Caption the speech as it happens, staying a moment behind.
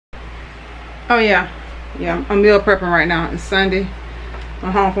Oh yeah, I'm meal prepping right now. It's Sunday.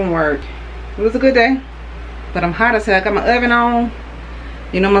 I'm home from work. It was a good day, but I'm hot as hell. I got my oven on.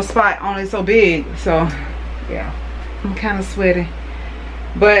 You know, my spot only so big, so yeah, I'm kind of sweaty.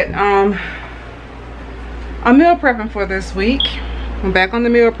 But I'm meal prepping for this week. I'm back on the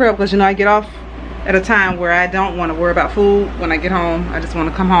meal prep because, you know, I get off at a time where I don't want to worry about food when I get home. I just want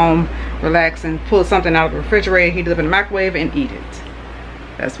to come home, relax, and pull something out of the refrigerator, heat it up in the microwave, and eat it.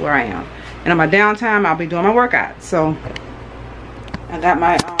 That's where I am. And on my downtime, I'll be doing my workout. So I got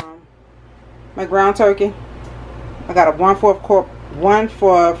my my ground turkey. I got a 1/4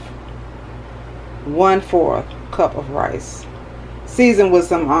 cup of rice, seasoned with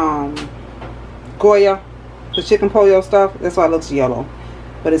some Goya, the chicken pollo stuff. That's why it looks yellow,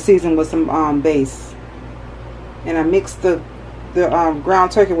 but it's seasoned with some base. And I mixed the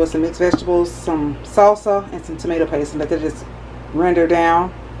ground turkey with some mixed vegetables, some salsa, and some tomato paste, and let it just render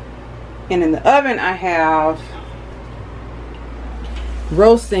down. And in the oven, I have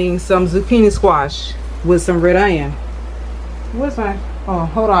roasting some zucchini squash with some red onion. What's my? Oh,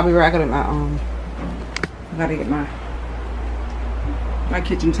 hold on, I'll be right. I gotta get my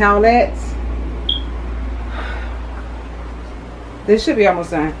kitchen towelettes. They should be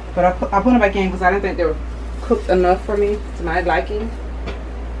almost done, but I put them back in because I didn't think they were cooked enough for me to my liking.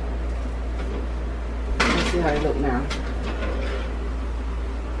 Let's see how they look now.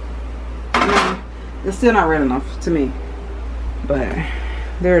 It's still not red enough to me, but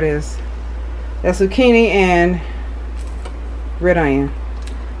there it is. That's zucchini and red onion,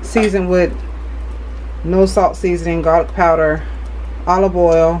 seasoned with no salt seasoning, garlic powder, olive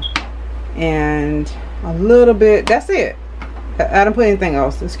oil, and a little bit. That's it. I don't put anything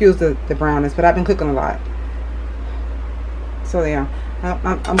else. Excuse the brownness, but I've been cooking a lot. So yeah,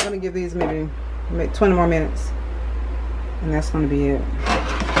 I'm gonna give these maybe 20 more minutes, and that's gonna be it.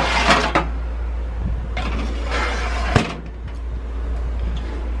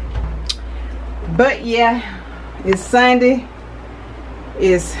 But yeah, it's Sunday.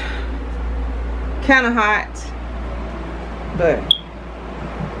 It's kind of hot, but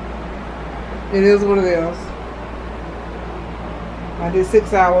it is what it is. I did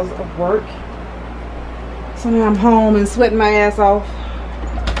 6 hours of work, so now I'm home and sweating my ass off.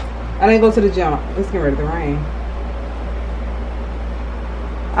 I didn't go to the gym. It's getting ready to rain.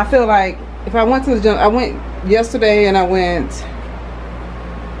 I feel like if I went to the gym, I went yesterday and I went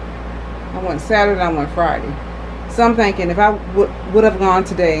Saturday and I went Friday. So I'm thinking if I would have gone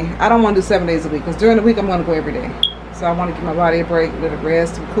today, I don't want to do 7 days a week, because during the week I'm going to go every day. So I want to give my body a break, let it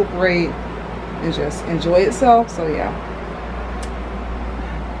rest, recuperate, and just enjoy itself. So yeah.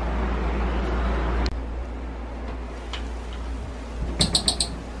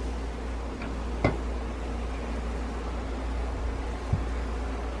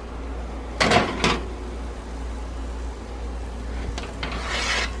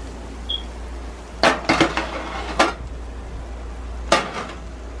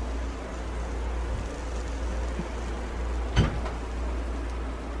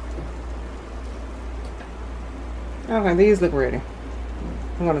 Okay, these look ready.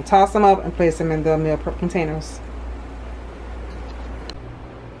 I'm going to toss them up and place them in the meal prep containers.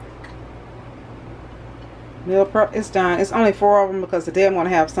 Meal prep is done. It's only 4 of them because today I'm going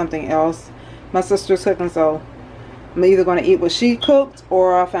to have something else. My sister's cooking, so I'm either going to eat what she cooked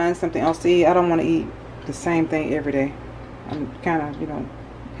or I'll find something else to eat. I don't want to eat the same thing every day. I'm kind of, you know,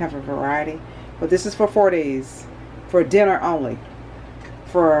 have a variety. But this is for 4 days. For dinner only.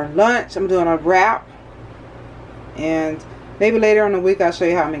 For lunch, I'm doing a wrap. And maybe later in the week I'll show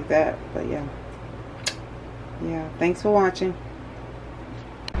you how I make that. But yeah, thanks for watching.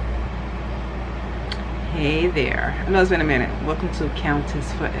 Hey there, I know it's been a minute. Welcome to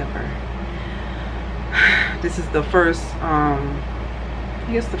Countess Forever. This is the first I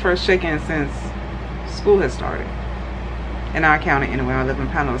guess the first check-in since school has started in our county. Anyway, I live in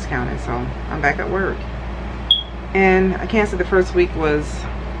Pinellas County, so I'm back at work. And I can't say the first week was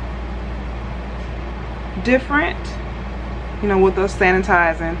different, you know, with us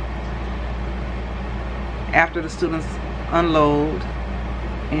sanitizing after the students unload,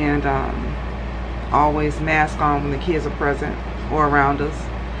 and always mask on when the kids are present or around us.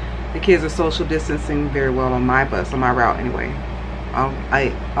 The kids are social distancing very well on my bus, on my route anyway.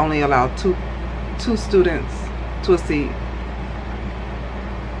 I only allow two students to a seat.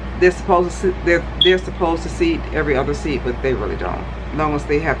 They're supposed to seat every other seat, but they really don't. As long as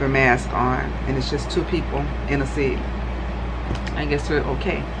they have their mask on and it's just 2 people in a seat, I guess we're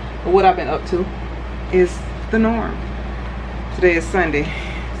okay. But what I've been up to is the norm. Today is Sunday,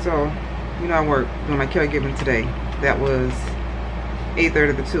 so you know I work doing my caregiving today. That was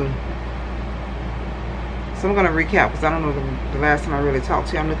 8:30 to 2. So I'm gonna recap because I don't know the last time I really talked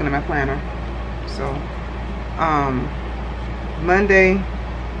to you. I'm looking at my planner. So Monday,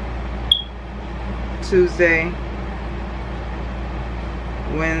 Tuesday,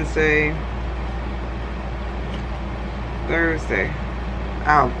 Wednesday, Thursday.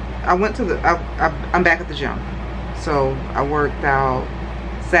 I went to the. I'm back at the gym. So I worked out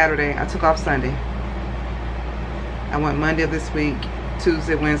Saturday. I took off Sunday. I went Monday of this week,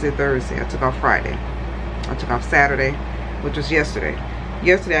 Tuesday, Wednesday, Thursday. I took off Friday. I took off Saturday, which was yesterday.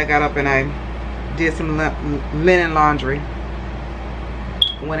 Yesterday I got up and I did some linen laundry.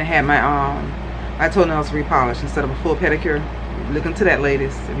 When I had my toenails repolished instead of a full pedicure. Look into that,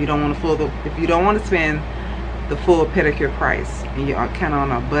 ladies. If you don't want to spend the full pedicure price and you're kind of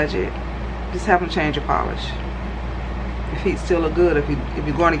on a budget, just have them change your polish. Your feet still look good if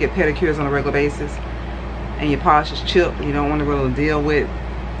you're going to get pedicures on a regular basis and your polish is chipped and you don't want to really deal with,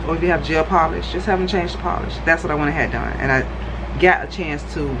 or if you have gel polish, just have them change the polish. That's what I went ahead done, and I got a chance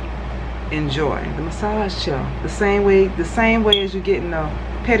to enjoy the massage chair the same way as you get in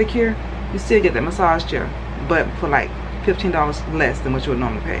a pedicure. You still get that massage chair, but for like $15 less than what you would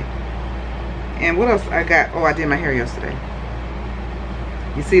normally pay. And what else I got? Oh, I did my hair yesterday.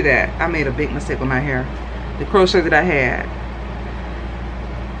 You see that? I made a big mistake with my hair. The crochet that I had,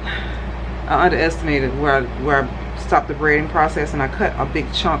 I underestimated where I stopped the braiding process, and I cut a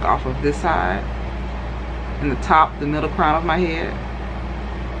big chunk off of this side and the middle crown of my head,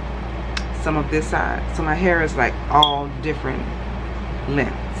 some of this side. So my hair is like all different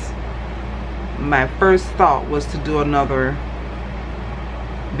lengths. My first thought was to do another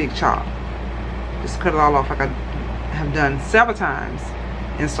big chop. Just cut it all off like I have done several times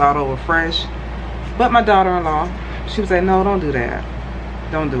and start over fresh. But my daughter-in-law, she was like, no, don't do that.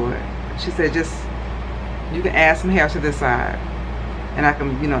 Don't do it. She said, just, you can add some hair to this side. And I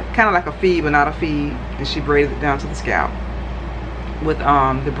can, you know, kind of like a feed, but not a feed. And she braided it down to the scalp with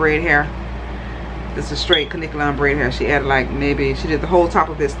the braid hair. This is straight caniculum braid hair. She added like maybe, she did the whole top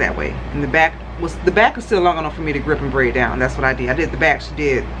of this that way. And the back is still long enough for me to grip and braid down. That's what I did. I did the back. She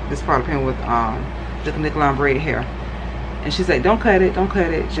did this part of him with the caniculum braid hair. And she said, don't cut it,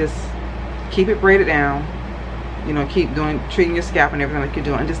 just keep it braided down. You know, keep treating your scalp and everything like you're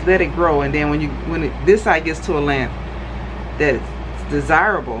doing, and just let it grow. And then when this side gets to a length that's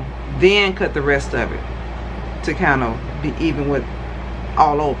desirable, then cut the rest of it to kind of be even with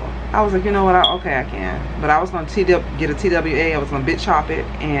all over. I was like, you know what, okay, I can. But I was going to get a TWA. I was going to bit chop it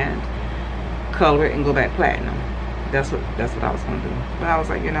and color it and go back platinum. That's what I was going to do. But I was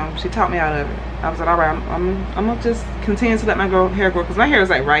like, you know, she taught me out of it. I was like, all right, I'm going to just continue to let my hair grow, because my hair is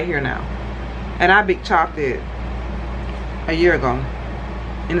like right here now. And I big chopped it a year ago,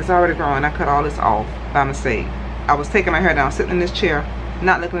 and it's already growing. I cut all this off by mistake. I was taking my hair down, sitting in this chair,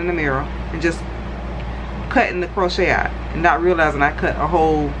 not looking in the mirror, and just cutting the crochet out, and not realizing I cut a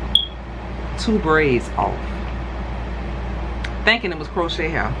whole 2 braids off, thinking it was crochet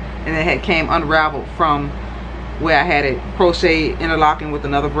hair, and it had came unraveled from where I had it crocheted, interlocking with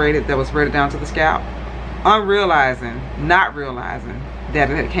another braided that was braided down to the scalp, not realizing that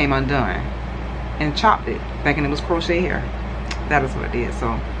it had came undone, and chopped it thinking it was crochet hair. That is what I did.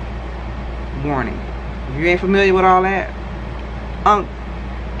 So warning, if you ain't familiar with all that,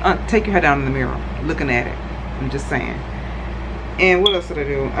 take your head down in the mirror looking at it. I'm just saying. And what else did I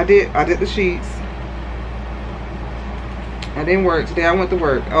do? I did the sheets. I didn't work today. I went to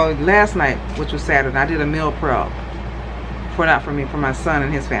work. Oh, last night, which was Saturday, I did a meal prep not for me, for my son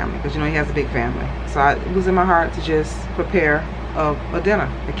and his family, because you know he has a big family. So it was in my heart to just prepare a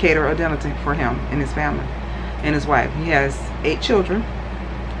dinner, cater a dinner for him and his family and his wife. He has 8 children,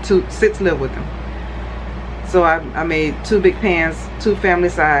 6 live with him. So I made 2 big pans, 2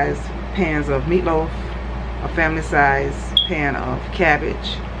 family-size pans of meatloaf, a family-size pan of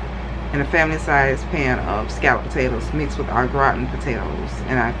cabbage, and a family-size pan of scalloped potatoes mixed with our gratin potatoes.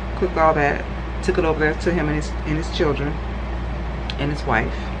 And I cooked all that, took it over there to him and his children and his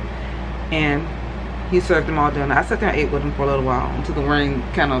wife, and he served them all dinner. I sat there and ate with him for a little while until the rain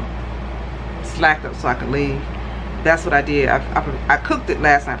kind of slacked up so I could leave. That's what I did. I cooked it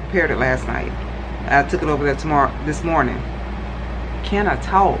last night, prepared it last night. I took it over there this morning. Can I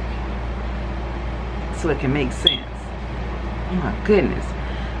talk so it can make sense? Oh my goodness.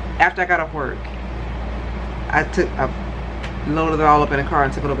 After I got off work, I loaded it all up in the car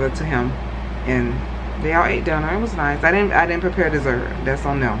and took it over to him, and they all ate dinner. It was nice. I didn't prepare dessert. That's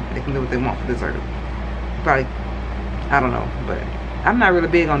on them. They can do what they want for dessert. Probably, I don't know, but I'm not really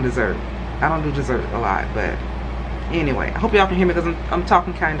big on dessert. I don't do dessert a lot, but anyway, I hope y'all can hear me because I'm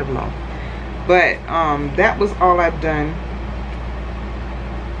talking kind of low. But that was all I've done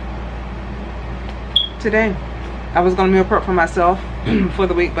today. I was gonna meal prep for myself for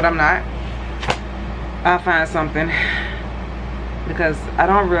the week, but I'm not. I'll find something because I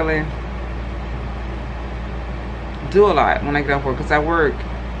don't really do a lot when I get off work, because I work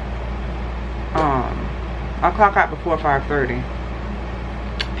I clock out before 5:30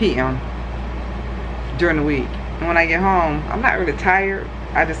 p.m. during the week, and when I get home I'm not really tired.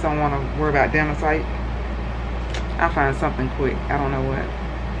 I just don't want to worry about dinner, so I'll find something quick. I don't know what,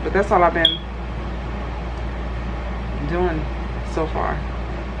 but that's all I've been doing so far.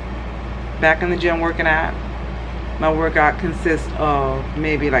 Back in the gym working out. My workout consists of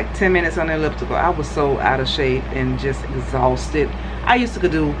maybe like 10 minutes on the elliptical. I was so out of shape and just exhausted. I used to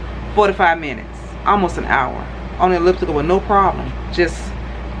do 45 minutes, almost an hour on the elliptical with no problem, just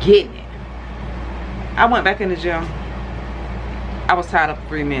getting it. I went back in the gym. I was tired of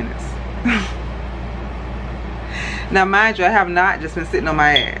 3 minutes. Now mind you, I have not just been sitting on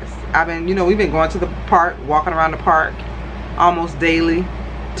my ass. I've been, you know, we've been going to the park, walking around the park almost daily,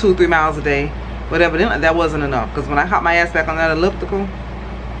 2-3 miles a day. But evidently that wasn't enough, because when I hopped my ass back on that elliptical,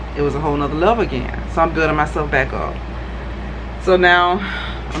 it was a whole nother level again. So I'm building myself back up. So now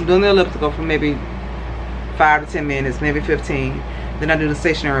I'm doing the elliptical for maybe 5 to 10 minutes, maybe 15. Then I do the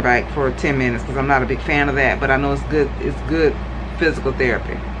stationary bike for 10 minutes, because I'm not a big fan of that, but I know it's good physical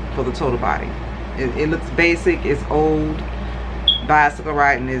therapy for the total body. It looks basic, it's old. Bicycle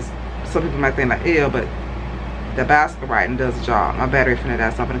riding is, some people might think like, ew, but the bicycle riding does the job. My battery finna die,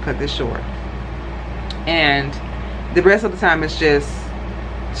 so I'm gonna cut this short. And the rest of the time it's just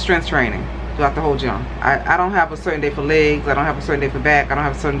strength training throughout the whole gym. I don't have a certain day for legs, I don't have a certain day for back, I don't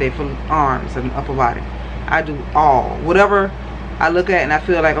have a certain day for arms and upper body. I do all. Whatever I look at and I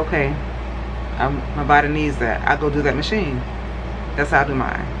feel like, okay, my body needs that, I go do that machine. That's how I do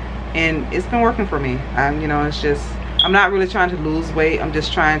mine. And it's been working for me. You know, it's just, I'm not really trying to lose weight, I'm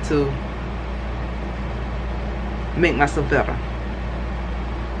just trying to make myself better.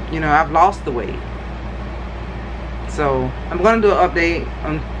 You know, I've lost the weight. So I'm going to do an update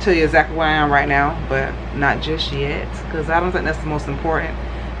and tell you exactly where I am right now, but not just yet, because I don't think that's the most important.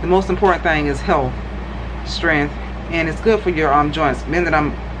 The most important thing is health, strength, and it's good for your joints. Being that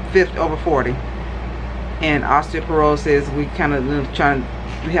I'm over 40 and osteoporosis, we kind of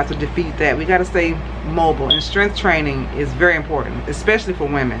we have to defeat that. We got to stay mobile, and strength training is very important, especially for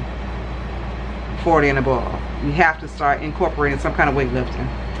women 40 and above. You have to start incorporating some kind of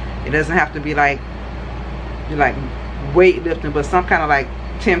weightlifting. It doesn't have to be like weightlifting, but some kind of like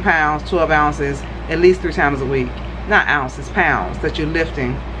 10 pounds, 12 ounces, at least 3 times a week. Not ounces, pounds that you're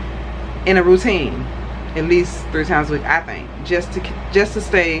lifting in a routine at least 3 times a week, I think, just to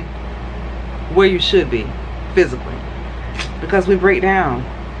stay where you should be physically, because we break down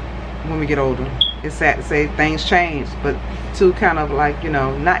when we get older. It's sad to say things change, but to kind of like, you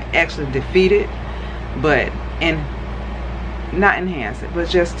know, not actually defeat it, but not enhance it, but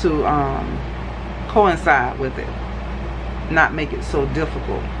just to coincide with it, not make it so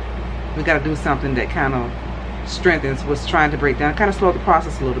difficult. We got to do something that kind of strengthens what's trying to break down, kind of slow the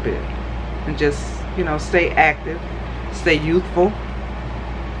process a little bit, and just, you know, stay active, stay youthful,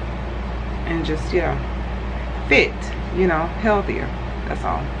 and just, yeah, fit, you know, healthier. That's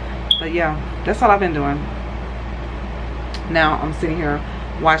all. But yeah, that's all I've been doing. Now I'm sitting here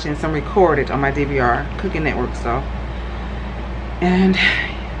watching some recorded on my DVR, Cooking Network stuff, and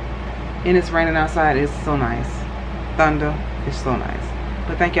it's raining outside. It's so nice. Thunder is so nice.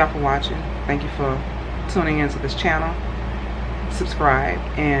 But thank y'all for watching. Thank you for tuning into this channel. Subscribe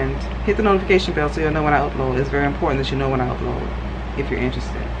and hit the notification bell so you'll know when I upload. It's very important that you know when I upload if you're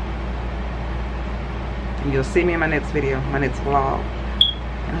interested. And you'll see me in my next video, my next vlog.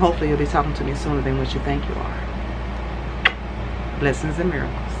 And hopefully you'll be talking to me sooner than what you think you are. Blessings and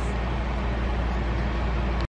miracles.